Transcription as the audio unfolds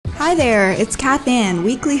Hi there, it's Kath Ann,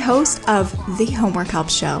 weekly host of The Homework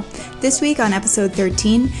Help Show. This week on episode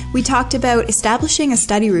 13, we talked about establishing a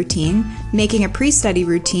study routine, making a pre-study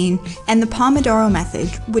routine, and the Pomodoro method,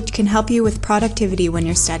 which can help you with productivity when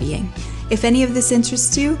you're studying. If any of this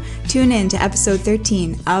interests you, tune in to episode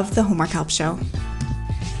 13 of The Homework Help Show.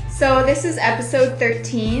 So this is episode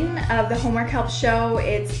 13 of The Homework Help Show.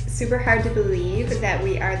 It's super hard to believe that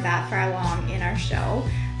we are that far along in our show.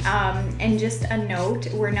 And just a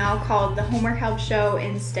note, we're now called the Homework Help Show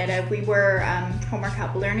instead of, we were Homework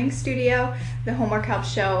Help Learning Studio. The Homework Help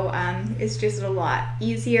Show is just a lot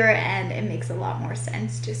easier and it makes a lot more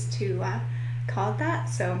sense just to call it that.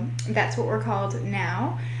 So that's what we're called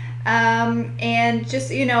now. And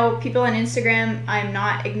just, you know, people on Instagram, I'm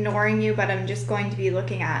not ignoring you, but I'm just going to be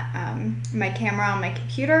looking at my camera on my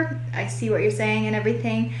computer. I see what you're saying and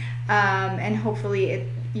everything, and hopefully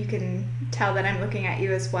you can tell that I'm looking at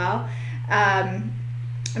you as well.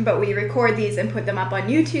 But we record these and put them up on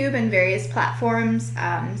YouTube and various platforms,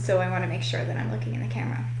 so I want to make sure that I'm looking in the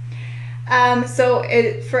camera.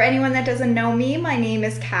 For anyone that doesn't know me, my name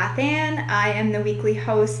is Kath Ann. I am the weekly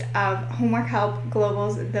host of Homework Help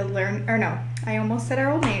Global's I almost said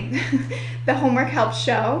our old name, the Homework Help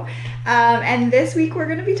Show. And this week we're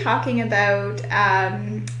going to be talking about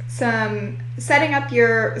setting up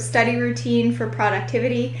your study routine for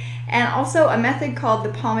productivity, and also a method called the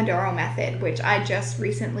Pomodoro method, which I just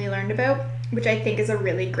recently learned about, which I think is a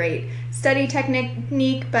really great study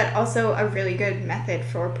technique, but also a really good method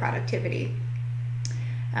for productivity.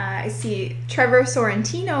 I see Trevor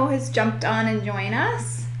Sorrentino has jumped on and joined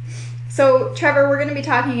us. So Trevor, we're going to be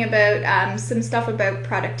talking about some stuff about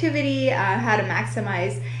productivity, how to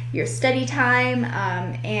maximize your study time,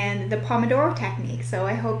 and the Pomodoro technique. So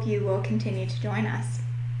I hope you will continue to join us.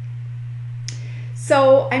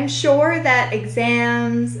 So I'm sure that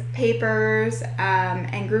exams, papers,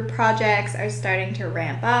 and group projects are starting to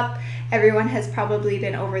ramp up. Everyone has probably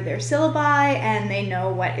been over their syllabi and they know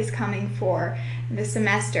what is coming for the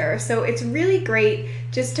semester. So it's really great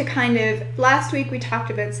just to last week we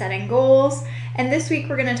talked about setting goals, and this week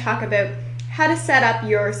we're going to talk about how to set up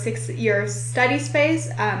your study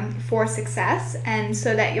space for success, and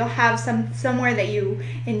so that you'll have somewhere that you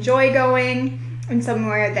enjoy going and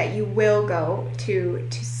somewhere that you will go to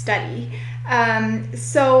study.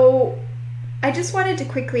 So I just wanted to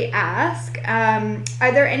quickly ask, is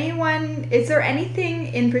there anything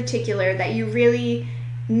in particular that you really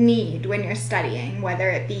need when you're studying, whether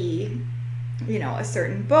it be, you know, a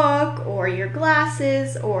certain book or your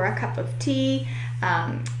glasses or a cup of tea,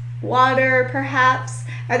 water perhaps?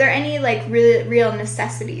 Are there any real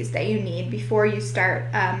necessities that you need before you start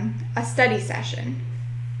a study session?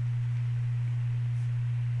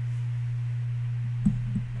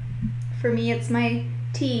 For me, it's my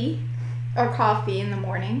tea or coffee in the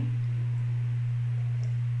morning,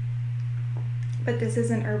 but this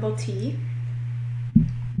is an herbal tea.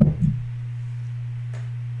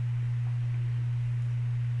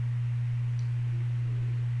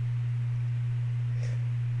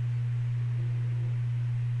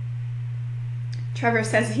 Trevor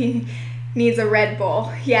says he needs a Red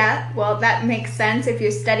Bull. Yeah, well, that makes sense if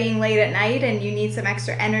you're studying late at night and you need some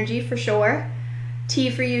extra energy for sure. Tea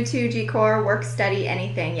for you too, G-Core, work, study,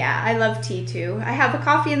 anything. Yeah, I love tea too. I have a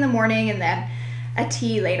coffee in the morning and then a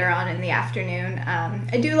tea later on in the afternoon.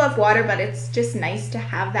 I do love water, but it's just nice to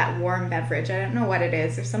have that warm beverage. I don't know what it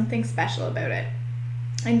is. There's something special about it.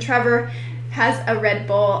 And Trevor has a Red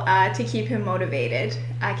Bull to keep him motivated.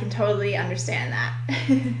 I can totally understand that.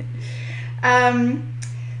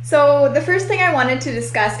 So the first thing I wanted to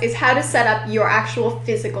discuss is how to set up your actual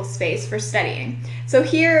physical space for studying. So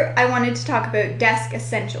here I wanted to talk about desk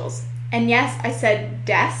essentials. And yes, I said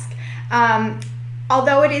desk.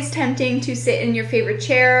 Although it is tempting to sit in your favorite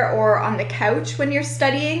chair or on the couch when you're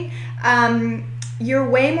studying, you're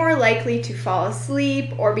way more likely to fall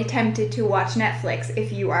asleep or be tempted to watch Netflix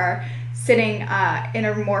if you are sitting in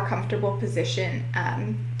a more comfortable position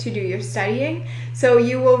to do your studying. So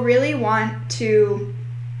you will really want to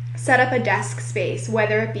set up a desk space,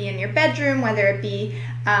 whether it be in your bedroom, whether it be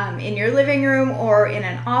in your living room or in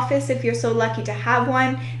an office if you're so lucky to have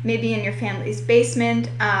one, maybe in your family's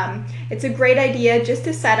basement. It's a great idea just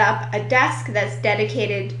to set up a desk that's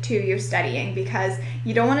dedicated to your studying, because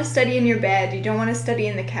you don't want to study in your bed, you don't want to study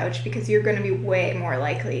in the couch, because you're going to be way more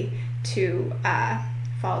likely to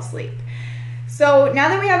fall asleep. So now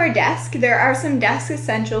that we have our desk, there are some desk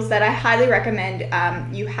essentials that I highly recommend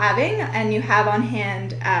you having and you have on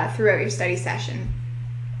hand throughout your study session.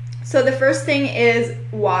 So the first thing is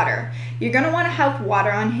water. You're going to want to have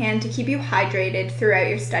water on hand to keep you hydrated throughout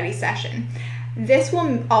your study session. This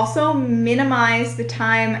will also minimize the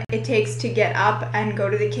time it takes to get up and go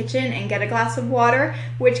to the kitchen and get a glass of water,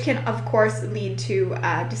 which can of course lead to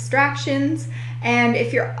distractions. And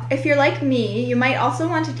if you're like me, you might also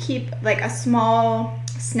want to keep like a small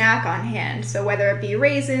snack on hand. So whether it be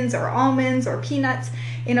raisins or almonds or peanuts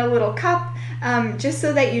in a little cup, just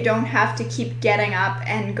so that you don't have to keep getting up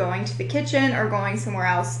and going to the kitchen or going somewhere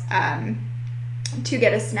else to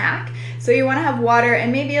get a snack. So you want to have water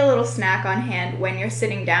and maybe a little snack on hand when you're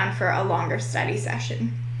sitting down for a longer study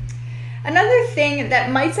session. Another thing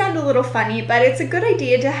that might sound a little funny, but it's a good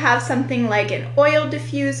idea to have something like an oil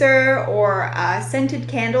diffuser or a scented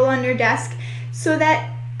candle on your desk so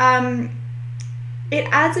that it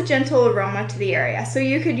adds a gentle aroma to the area. So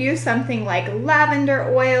you could use something like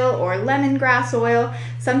lavender oil or lemongrass oil,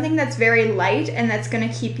 something that's very light and that's going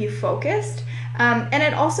to keep you focused. And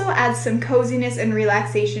it also adds some coziness and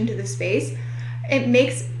relaxation to the space. It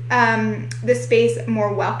makes the space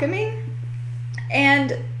more welcoming.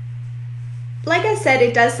 And like I said,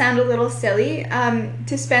 it does sound a little silly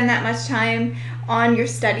to spend that much time on your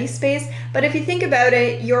study space, but if you think about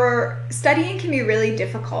it, your studying can be really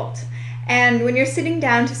difficult. And when you're sitting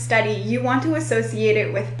down to study, you want to associate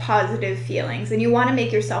it with positive feelings and you want to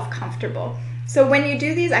make yourself comfortable. So when you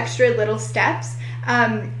do these extra little steps,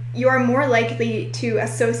 you are more likely to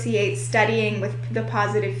associate studying with the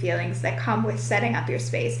positive feelings that come with setting up your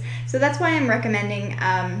space. So that's why I'm recommending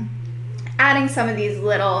adding some of these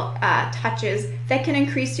little touches that can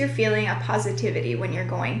increase your feeling of positivity when you're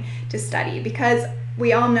going to study, because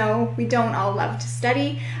we all know we don't all love to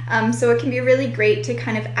study, so it can be really great to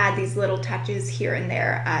kind of add these little touches here and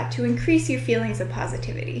there to increase your feelings of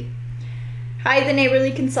positivity. Hi, the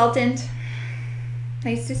neighborly consultant.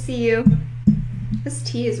 Nice to see you. This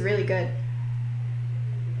tea is really good.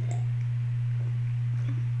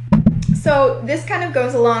 So this kind of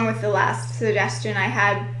goes along with the last suggestion I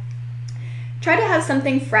had. Try to have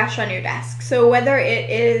something fresh on your desk. So whether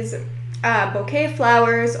it is a bouquet of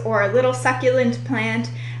flowers or a little succulent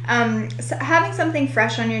plant, having something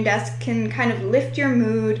fresh on your desk can kind of lift your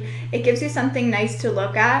mood. It gives you something nice to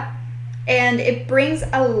look at, and it brings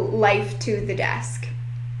a life to the desk.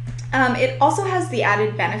 It also has the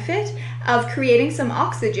added benefit of creating some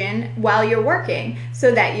oxygen while you're working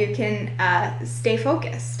so that you can stay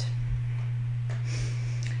focused.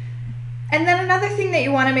 And then another thing that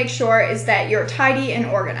you want to make sure is that you're tidy and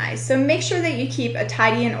organized. So make sure that you keep a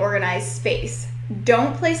tidy and organized space.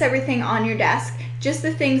 Don't place everything on your desk, just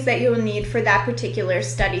the things that you'll need for that particular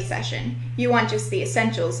study session. You want just the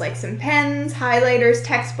essentials like some pens, highlighters,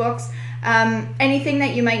 textbooks, anything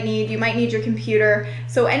that you might need. You might need your computer,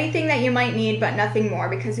 so anything that you might need but nothing more,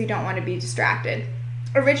 because you don't want to be distracted.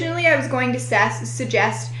 Originally I was going to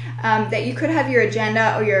suggest that you could have your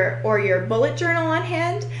agenda or your bullet journal on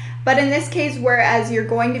hand, but in this case, whereas you're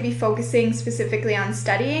going to be focusing specifically on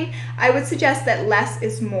studying, I would suggest that less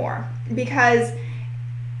is more, because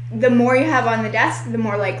the more you have on the desk, the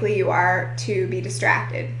more likely you are to be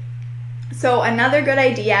distracted. So another good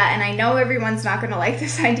idea, and I know everyone's not going to like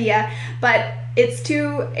this idea, but is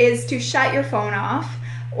to shut your phone off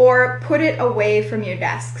or put it away from your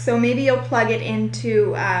desk. So maybe you'll plug it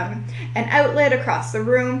into an outlet across the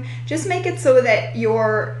room. Just make it so that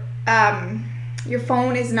your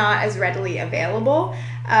phone is not as readily available,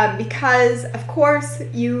 because of course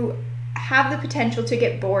you have the potential to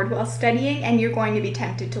get bored while studying and you're going to be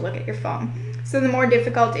tempted to look at your phone. So the more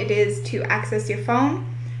difficult it is to access your phone,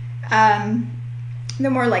 the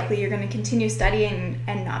more likely you're going to continue studying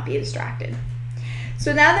and not be distracted.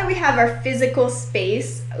 So now that we have our physical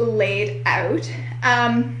space laid out,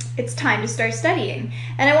 it's time to start studying.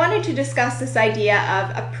 And I wanted to discuss this idea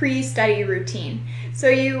of a pre-study routine. So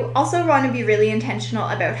you also want to be really intentional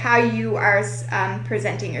about how you are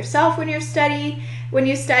presenting yourself when you study,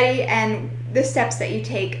 and the steps that you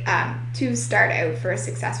take to start out for a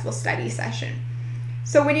successful study session.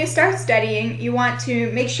 So when you start studying, you want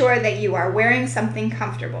to make sure that you are wearing something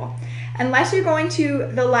comfortable. Unless you're going to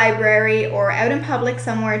the library or out in public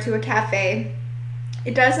somewhere to a cafe,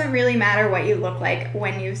 it doesn't really matter what you look like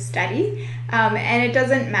when you study, and it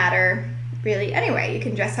doesn't matter really anyway. You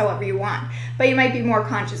can dress however you want, but you might be more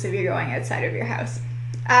conscious if you're going outside of your house.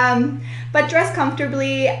 But dress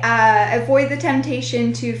comfortably, avoid the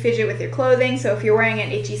temptation to fidget with your clothing. So if you're wearing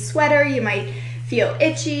an itchy sweater, you might feel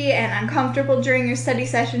itchy and uncomfortable during your study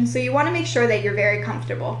session, so you want to make sure that you're very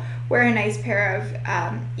comfortable. Wear a nice pair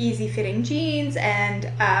of easy-fitting jeans and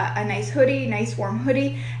a nice hoodie, nice warm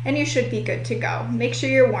hoodie, and you should be good to go. Make sure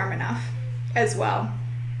you're warm enough as well.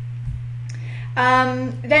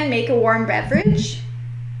 Then make a warm beverage.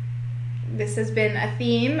 this has been a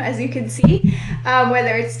theme, as you can see.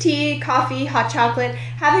 Whether it's tea, coffee, hot chocolate,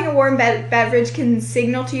 having a warm beverage can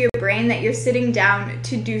signal to your brain that you're sitting down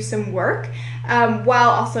to do some work, while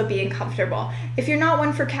also being comfortable. If you're not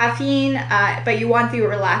one for caffeine, but you want the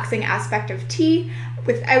relaxing aspect of tea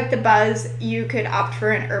without the buzz, you could opt for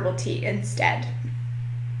an herbal tea instead.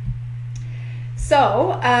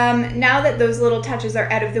 So now that those little touches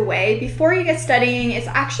are out of the way, before you get studying, it's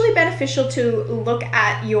actually beneficial to look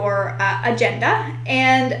at your agenda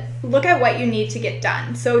and look at what you need to get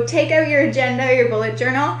done. So take out your agenda, your bullet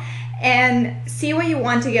journal, and see what you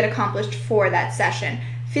want to get accomplished for that session.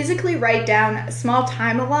 Physically write down small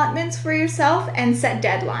time allotments for yourself and set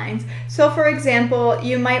deadlines. So for example,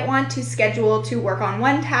 you might want to schedule to work on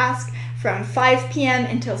one task from 5 p.m.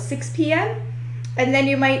 until 6 p.m. And then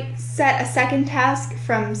you might set a second task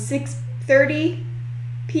from 6:30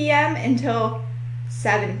 p.m. until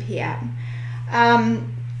 7 p.m.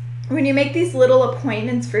 When you make these little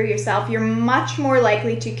appointments for yourself, you're much more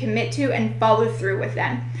likely to commit to and follow through with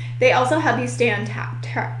them. They also help you stay on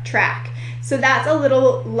track. So that's a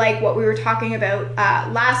little like what we were talking about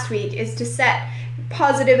last week, is to set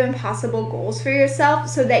positive and possible goals for yourself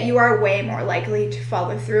so that you are way more likely to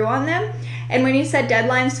follow through on them. And when you set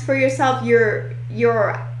deadlines for yourself, you're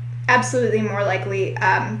absolutely more likely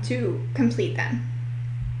to complete them.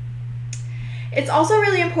 It's also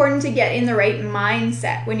really important to get in the right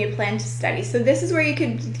mindset when you plan to study. So this is where you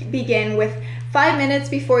could begin with 5 minutes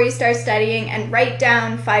before you start studying and write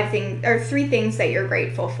down 3 things that you're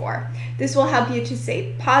grateful for. This will help you to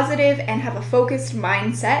stay positive and have a focused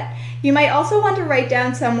mindset. You might also want to write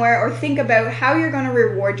down somewhere or think about how you're going to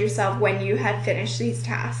reward yourself when you have finished these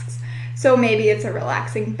tasks. So maybe it's a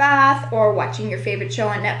relaxing bath or watching your favorite show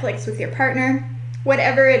on Netflix with your partner.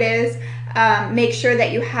 Whatever it is, make sure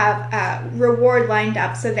that you have a reward lined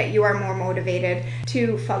up so that you are more motivated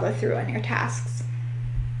to follow through on your tasks.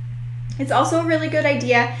 It's also a really good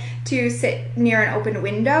idea to sit near an open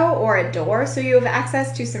window or a door so you have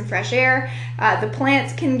access to some fresh air. The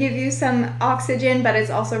plants can give you some oxygen, but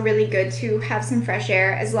it's also really good to have some fresh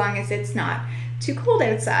air as long as it's not too cold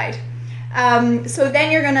outside. So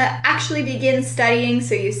then you're going to actually begin studying,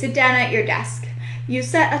 so you sit down at your desk. You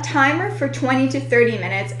set a timer for 20 to 30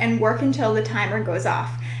 minutes and work until the timer goes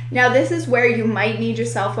off. Now this is where you might need your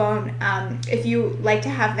cell phone if you like to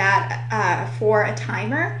have that for a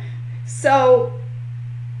timer. So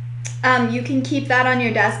you can keep that on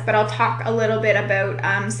your desk, but I'll talk a little bit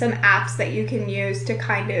about some apps that you can use to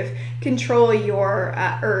kind of control your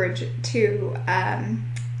urge to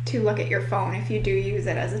look at your phone if you do use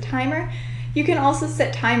it as a timer. You can also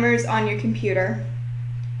set timers on your computer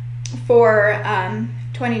for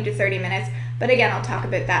 20 to 30 minutes, but again, I'll talk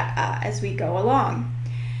about that as we go along.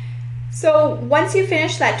 So once you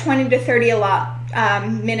finish that 20 to 30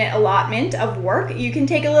 minute allotment of work, you can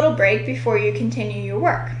take a little break before you continue your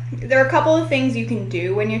work. There are a couple of things you can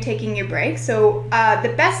do when you're taking your break. So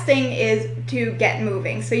the best thing is to get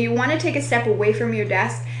moving. So you want to take a step away from your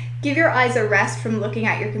desk, give your eyes a rest from looking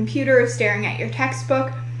at your computer or staring at your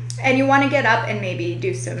textbook, and you want to get up and maybe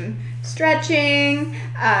do some stretching,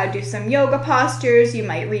 do some yoga postures. You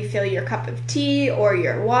might refill your cup of tea or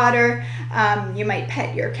your water. You might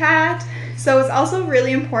pet your cat. So it's also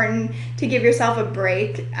really important to give yourself a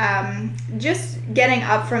break, just getting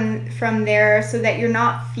up from there so that you're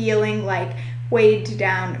not feeling like weighed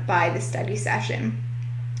down by the study session.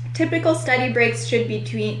 Typical study breaks should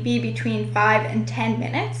be between 5 and 10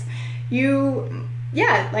 minutes.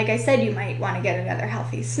 Like I said, you might want to get another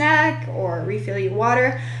healthy snack or refill your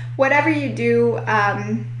water. Whatever you do,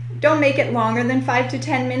 don't make it longer than 5 to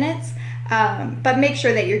 10 minutes, but make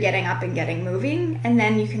sure that you're getting up and getting moving, and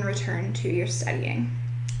then you can return to your studying.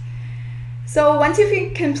 So once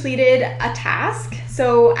you've completed a task,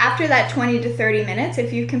 so after that 20 to 30 minutes,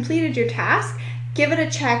 if you've completed your task, give it a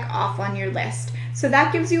check off on your list. So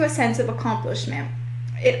that gives you a sense of accomplishment.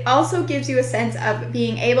 It also gives you a sense of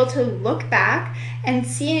being able to look back and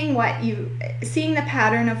seeing the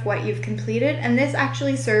pattern of what you've completed, and this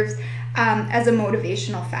actually serves as a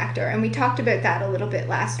motivational factor. And we talked about that a little bit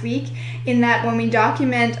last week, in that when we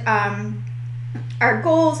document our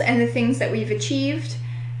goals and the things that we've achieved,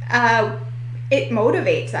 it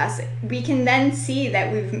motivates us. We can then see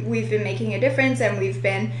that we've been making a difference, and we've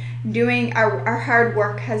been doing our hard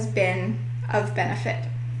work has been of benefit.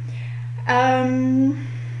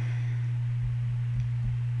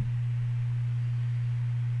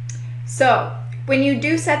 So when you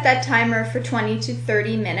do set that timer for 20 to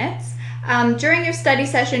 30 minutes, during your study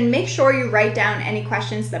session, make sure you write down any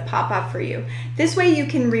questions that pop up for you. This way you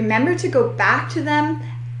can remember to go back to them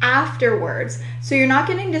afterwards. So you're not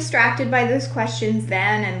getting distracted by those questions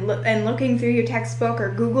then and looking through your textbook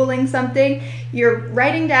or Googling something. You're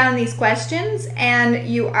writing down these questions and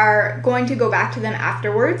you are going to go back to them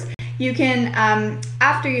afterwards. You can,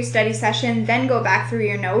 after your study session, then go back through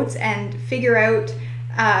your notes and figure out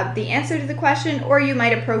the answer to the question, or you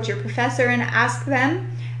might approach your professor and ask them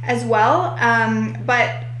as well.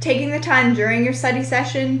 But taking the time during your study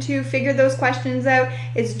session to figure those questions out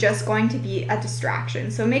is just going to be a distraction.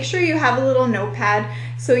 So make sure you have a little notepad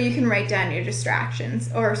so you can write down your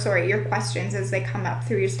your questions as they come up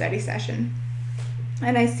through your study session.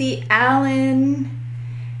 And I see Alan,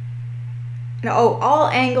 All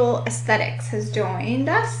Angle Aesthetics has joined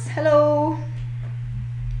us. Hello.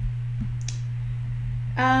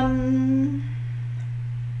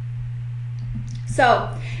 So,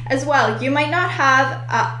 as well, you might not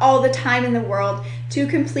have all the time in the world to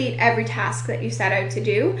complete every task that you set out to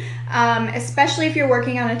do, especially if you're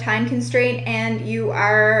working on a time constraint and you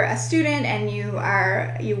are a student and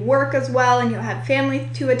you work as well and you have family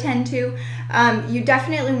to attend to. You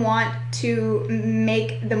definitely want to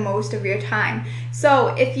make the most of your time. So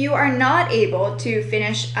if you are not able to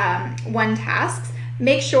finish one task,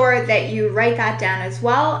 make sure that you write that down as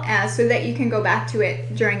well, so that you can go back to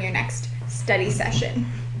it during your next study session.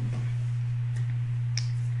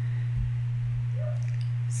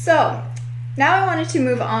 So now I wanted to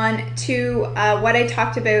move on to what I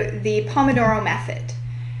talked about, the Pomodoro method.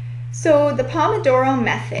 So the Pomodoro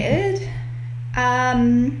method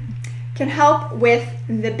can help with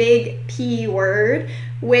the big P word,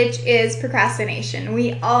 which is procrastination.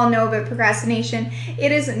 We all know about procrastination.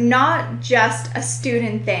 It is not just a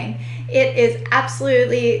student thing. It is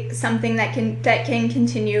absolutely something that can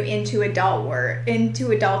continue into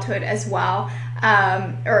adulthood as well,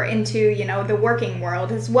 or into the working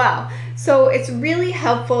world as well. So it's really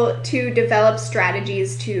helpful to develop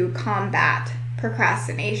strategies to combat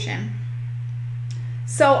procrastination.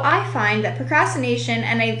 So I find that procrastination,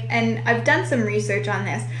 and I've done some research on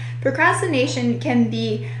this, procrastination can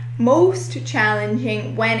be most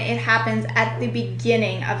challenging when it happens at the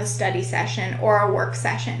beginning of a study session or a work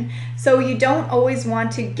session. So you don't always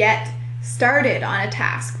want to get started on a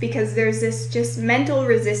task because there's this just mental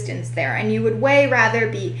resistance there, and you would way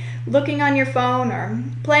rather be looking on your phone or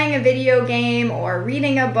playing a video game or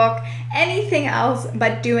reading a book, anything else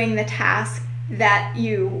but doing the task that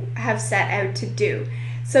you have set out to do.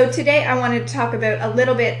 So today I wanted to talk about a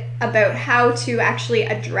little bit about how to actually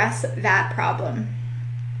address that problem.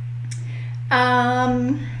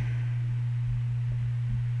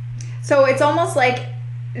 So it's almost like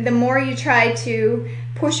the more you try to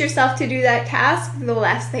push yourself to do that task, the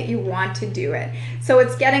less that you want to do it. So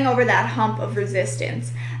it's getting over that hump of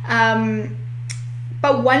resistance.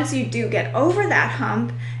 But once you do get over that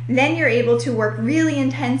hump, then you're able to work really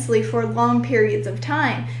intensely for long periods of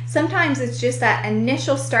time. Sometimes it's just that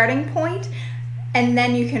initial starting point, and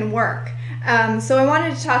then you can work. So I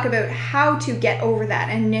wanted to talk about how to get over that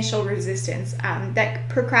initial resistance that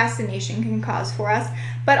procrastination can cause for us.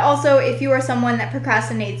 But also, if you are someone that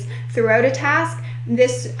procrastinates throughout a task,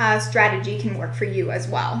 this strategy can work for you as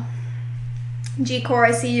well. G-Core,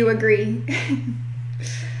 I see you agree.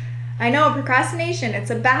 I know, procrastination, it's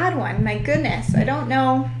a bad one. My goodness, I don't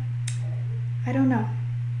know.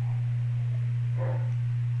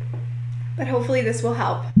 But hopefully this will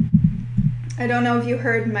help. I don't know if you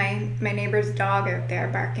heard my neighbor's dog out there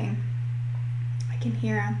barking. I can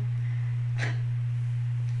hear him.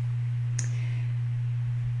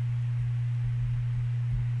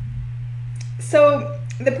 So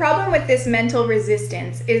the problem with this mental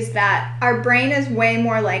resistance is that our brain is way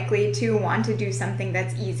more likely to want to do something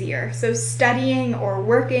that's easier. So studying or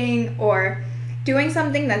working or doing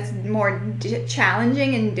something that's more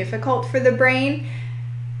challenging and difficult for the brain,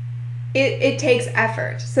 it takes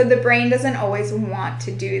effort. So the brain doesn't always want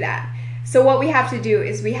to do that. So what we have to do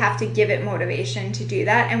is we have to give it motivation to do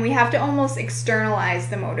that, and we have to almost externalize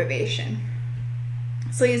the motivation.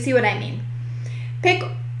 So you see what I mean? Pick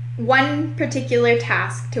one particular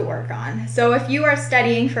task to work on. So if you are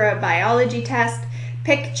studying for a biology test,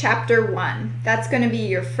 pick chapter 1. That's going to be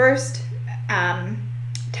your first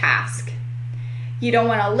task. You don't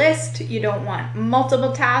want a list, you don't want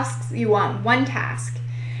multiple tasks, you want one task.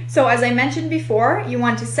 So as I mentioned before, you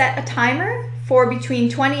want to set a timer for between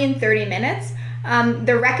 20 and 30 minutes.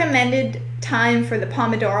 The recommended time for the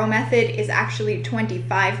Pomodoro method is actually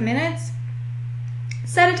 25 minutes.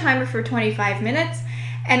 Set a timer for 25 minutes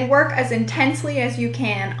and work as intensely as you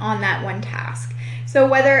can on that one task. So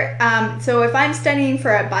so if I'm studying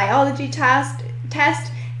for a biology test,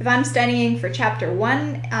 if I'm studying for chapter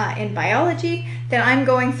 1 in biology, then I'm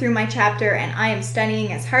going through my chapter and I am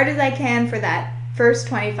studying as hard as I can for that first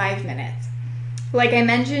 25 minutes. Like I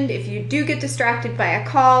mentioned, if you do get distracted by a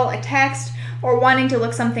call, a text, or wanting to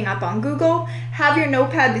look something up on Google, have your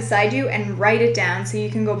notepad beside you and write it down so you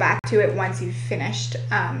can go back to it once you've finished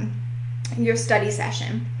your study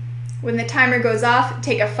session. When the timer goes off,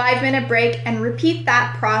 take a 5-minute break and repeat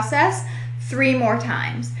that process 3 more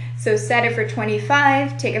times. So set it for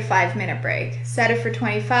 25, take a 5-minute break. Set it for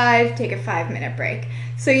 25, take a 5-minute break.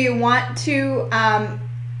 So you want to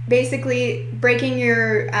basically breaking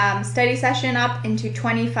your study session up into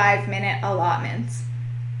 25-minute allotments.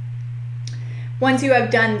 Once you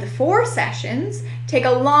have done the 4 sessions, take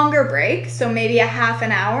a longer break, so maybe a half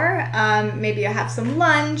an hour, maybe you'll have some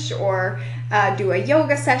lunch or do a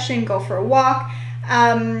yoga session, go for a walk,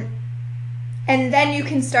 and then you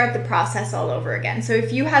can start the process all over again. So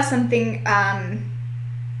if you have something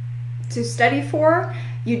to study for,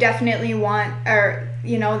 you definitely want, or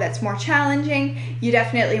that's more challenging, you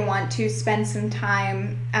definitely want to spend some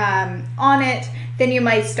time on it, then you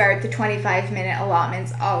might start the 25-minute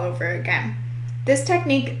allotments all over again. This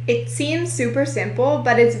technique, it seems super simple,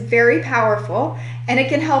 but it's very powerful, and it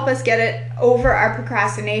can help us get it over our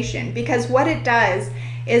procrastination, because what it does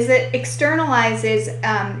is it externalizes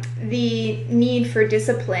the need for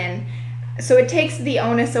discipline. So it takes the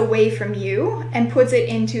onus away from you and puts it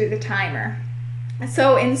into the timer.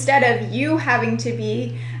 So instead of you having to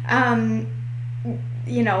be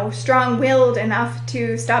strong-willed enough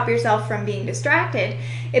to stop yourself from being distracted,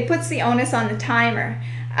 it puts the onus on the timer.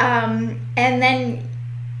 And then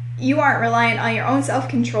you aren't reliant on your own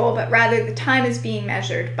self-control, but rather the time is being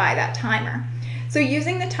measured by that timer. So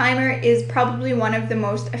using the timer is probably one of the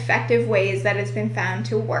most effective ways that it's been found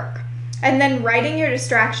to work. And then writing your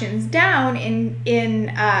distractions down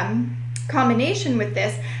in combination with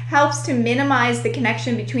this helps to minimize the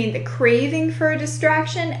connection between the craving for a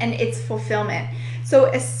distraction and its fulfillment. So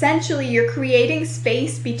essentially, you're creating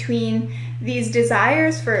space between these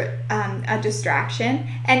desires for a distraction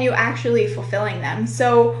and you actually fulfilling them.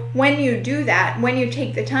 So when you do that, when you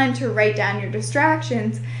take the time to write down your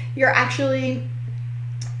distractions, you're actually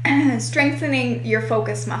strengthening your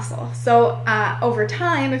focus muscle. So over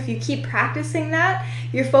time, if you keep practicing that,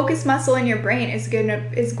 your focus muscle in your brain is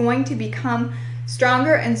going to become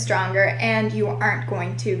stronger and stronger, and you aren't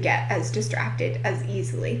going to get as distracted as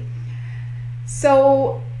easily.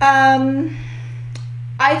 So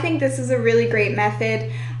I think this is a really great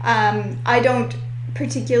method. I don't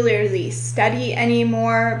particularly study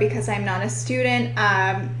anymore because I'm not a student,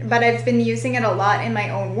 but I've been using it a lot in my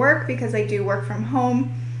own work because I do work from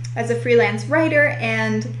home as a freelance writer,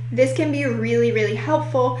 and this can be really, really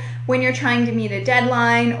helpful when you're trying to meet a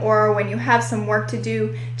deadline or when you have some work to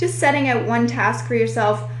do. Just setting out one task for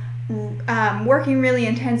yourself, working really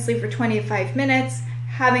intensely for 25 minutes,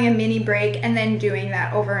 having a mini break, and then doing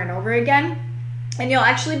that over and over again. And you'll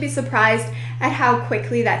actually be surprised at how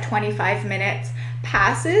quickly that 25 minutes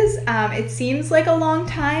passes. It seems like a long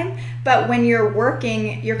time, but when you're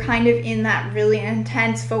working, you're kind of in that really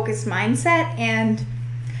intense focused mindset. And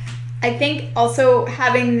I think also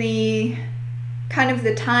having the kind of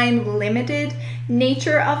the time limited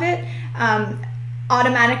nature of it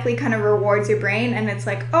automatically kind of rewards your brain, and it's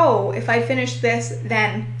like, oh, if I finish this,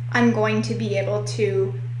 then I'm going to be able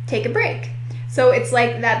to take a break. So it's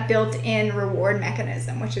like that built-in reward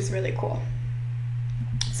mechanism, which is really cool.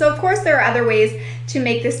 So of course there are other ways to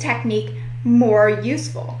make this technique more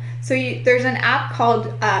useful. So there's an app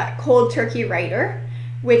called Cold Turkey Writer,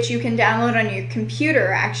 which you can download on your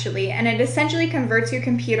computer actually, and it essentially converts your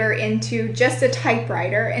computer into just a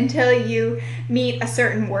typewriter until you meet a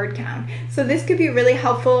certain word count. So this could be really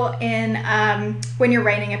helpful in when you're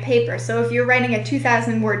writing a paper. So if you're writing a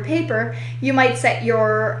 2,000 word paper, you might set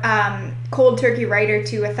your Cold Turkey Writer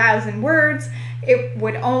to 1,000 words. It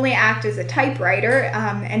would only act as a typewriter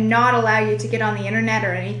and not allow you to get on the internet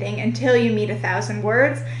or anything until you meet 1,000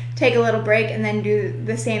 words. Take a little break and then do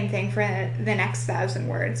the same thing for the next 1,000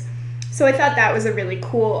 words. So I thought that was a really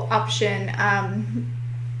cool option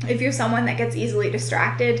if you're someone that gets easily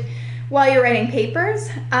distracted while you're writing papers.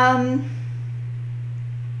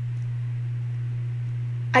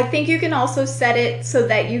 I think you can also set it so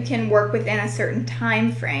that you can work within a certain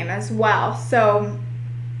time frame as well. So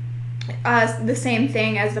the same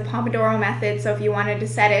thing as the Pomodoro method. So if you wanted to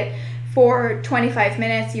set it for 25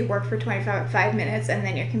 minutes, you work for 25 minutes, and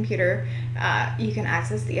then your computer, you can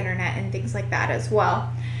access the internet and things like that as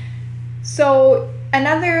well. So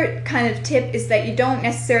another kind of tip is that you don't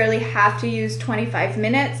necessarily have to use 25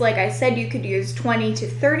 minutes. Like I said, you could use 20 to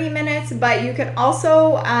 30 minutes, but you could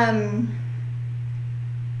also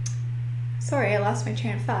sorry, I lost my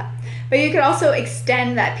train of thought. But you could also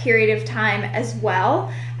extend that period of time as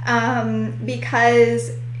well,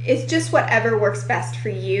 because it's just whatever works best for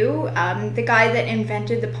you. The guy that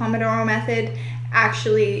invented the Pomodoro method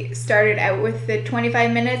actually started out with the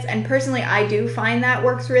 25 minutes, and personally I do find that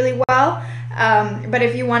works really well. But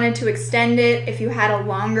if you wanted to extend it, if you had a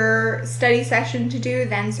longer study session to do,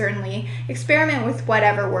 then certainly experiment with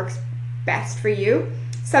whatever works best for you.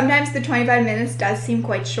 Sometimes the 25 minutes does seem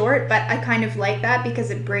quite short, but I kind of like that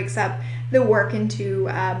because it breaks up the work into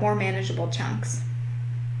more manageable chunks.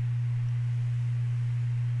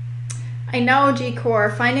 I know,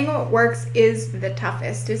 G-Core, finding what works is the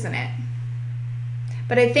toughest, isn't it?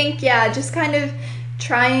 But I think, yeah, just kind of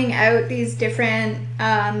trying out these different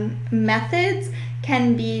methods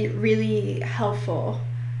can be really helpful,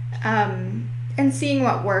 and seeing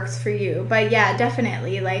what works for you. But yeah,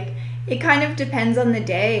 definitely, like, it kind of depends on the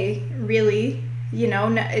day, really. You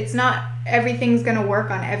know, it's not everything's gonna work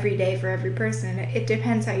on every day for every person. It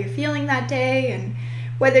depends how you're feeling that day and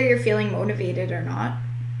whether you're feeling motivated or not.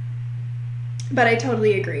 But I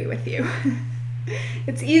totally agree with you.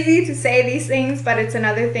 It's easy to say these things, but it's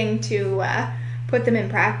another thing to put them in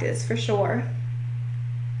practice for sure.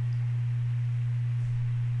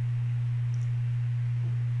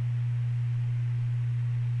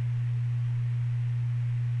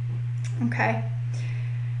 Okay.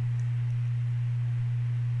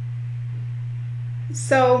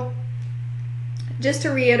 So just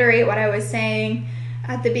to reiterate what I was saying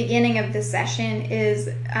at the beginning of the session is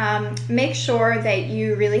make sure that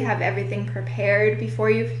you really have everything prepared before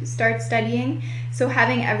you start studying. So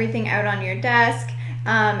having everything out on your desk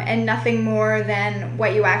and nothing more than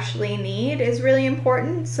what you actually need is really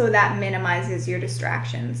important, so that minimizes your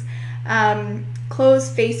distractions.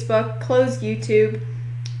 Close Facebook, close YouTube,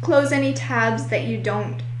 close any tabs that you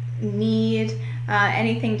don't need,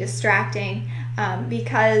 anything distracting,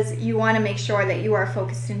 because you want to make sure that you are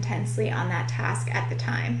focused intensely on that task at the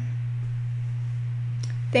time.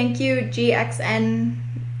 Thank you, GXN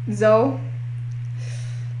Zo.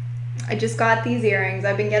 I just got these earrings.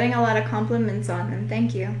 I've been getting a lot of compliments on them.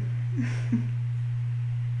 Thank you.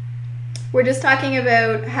 We're just talking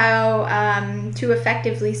about how to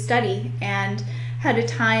effectively study and how to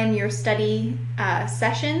time your study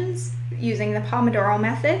sessions using the Pomodoro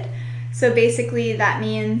method. So basically that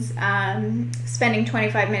means spending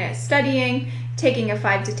 25 minutes studying, taking a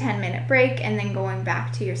 5 to 10 minute break, and then going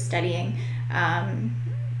back to your studying.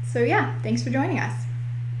 So yeah, thanks for joining us.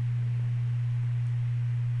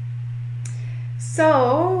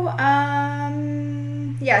 So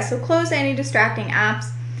yeah, so close any distracting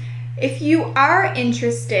apps. If you are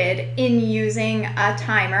interested in using a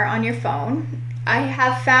timer on your phone, I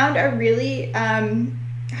have found a really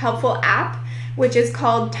helpful app which is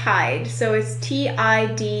called Tide. So it's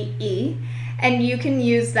TIDE, and you can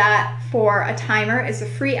use that for a timer. It's a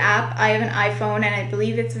free app. I have an iPhone, and I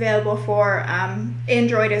believe it's available for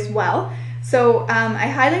Android as well. So I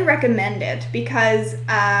highly recommend it because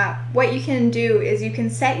what you can do is you can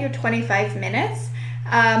set your 25 minutes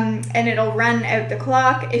and it'll run out the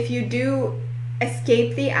clock. If you do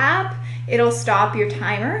escape the app, it'll stop your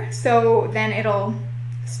timer. So then it'll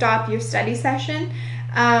stop your study session.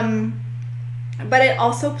 But it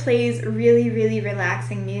also plays really, really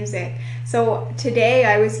relaxing music. So today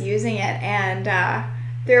I was using it, and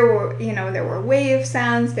there were wave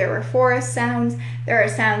sounds, there were forest sounds, there are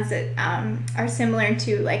sounds that are similar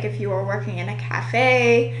to like if you were working in a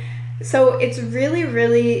cafe. So it's really,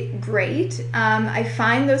 really great. I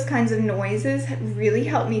find those kinds of noises really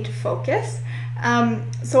help me to focus.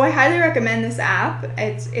 So I highly recommend this app.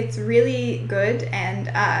 It's really good, and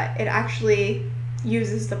it actually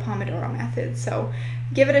uses the Pomodoro method. So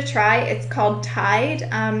give it a try. It's called Tide.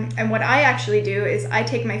 And what I actually do is I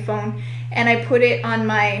take my phone and I put it on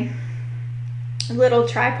my little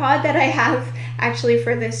tripod that I have actually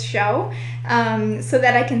for this show, so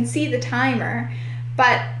that I can see the timer.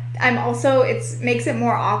 But it makes it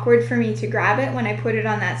more awkward for me to grab it when I put it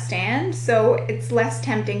on that stand. So it's less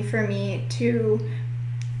tempting for me to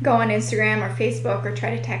go on Instagram or Facebook or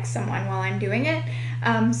try to text someone while I'm doing it.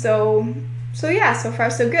 So yeah, so far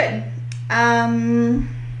so good.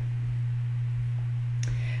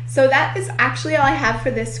 So that is actually all I have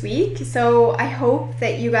for this week. So I hope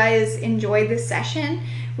that you guys enjoyed this session.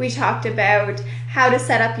 We talked about how to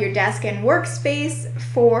set up your desk and workspace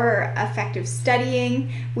for effective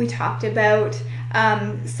studying. We talked about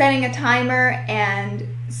setting a timer and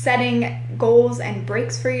setting goals and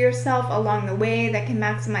breaks for yourself along the way that can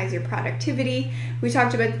maximize your productivity. We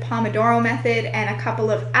talked about the Pomodoro method and a couple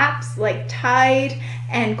of apps like Tide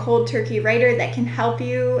and Cold Turkey Writer that can help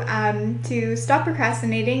you to stop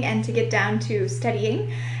procrastinating and to get down to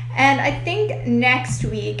studying. And I think next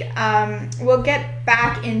week we'll get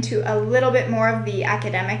back into a little bit more of the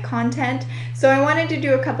academic content. So I wanted to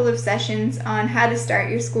do a couple of sessions on how to start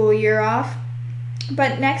your school year off.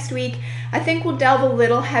 But next week, I think we'll delve a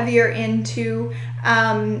little heavier into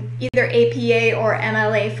either APA or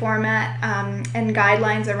MLA format and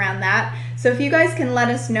guidelines around that. So if you guys can let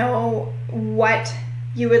us know what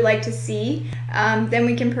you would like to see, then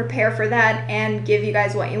we can prepare for that and give you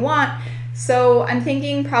guys what you want. So I'm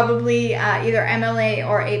thinking probably either MLA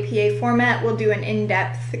or APA format. We'll do an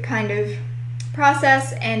in-depth kind of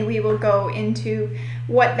process and we will go into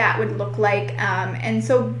what that would look like. And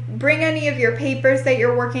so bring any of your papers that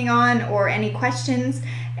you're working on or any questions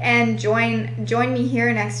and join me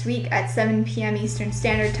here next week at 7 p.m. Eastern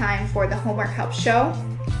Standard Time for the Homework Help Show.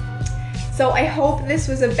 So I hope this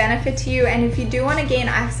was a benefit to you, and if you do want to gain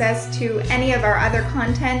access to any of our other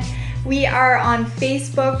content, we are on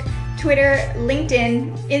Facebook, Twitter,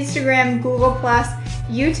 LinkedIn, Instagram, Google+,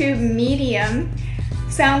 YouTube, Medium,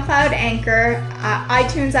 SoundCloud, Anchor,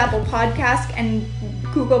 iTunes, Apple Podcast, and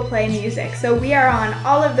Google Play Music. So we are on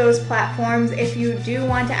all of those platforms. If you do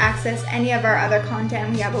want to access any of our other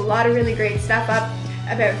content, we have a lot of really great stuff up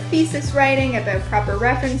about thesis writing, about proper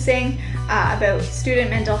referencing, about student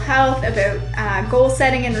mental health, about goal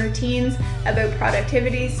setting and routines, about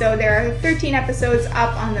productivity. So there are 13 episodes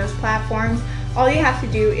up on those platforms. All you have to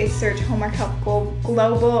do is search Homework Help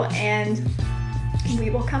Global and we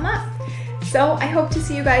will come up. So I hope to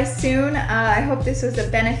see you guys soon. I hope this was a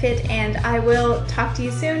benefit and I will talk to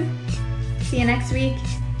you soon. See you next week.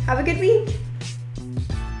 Have a good week.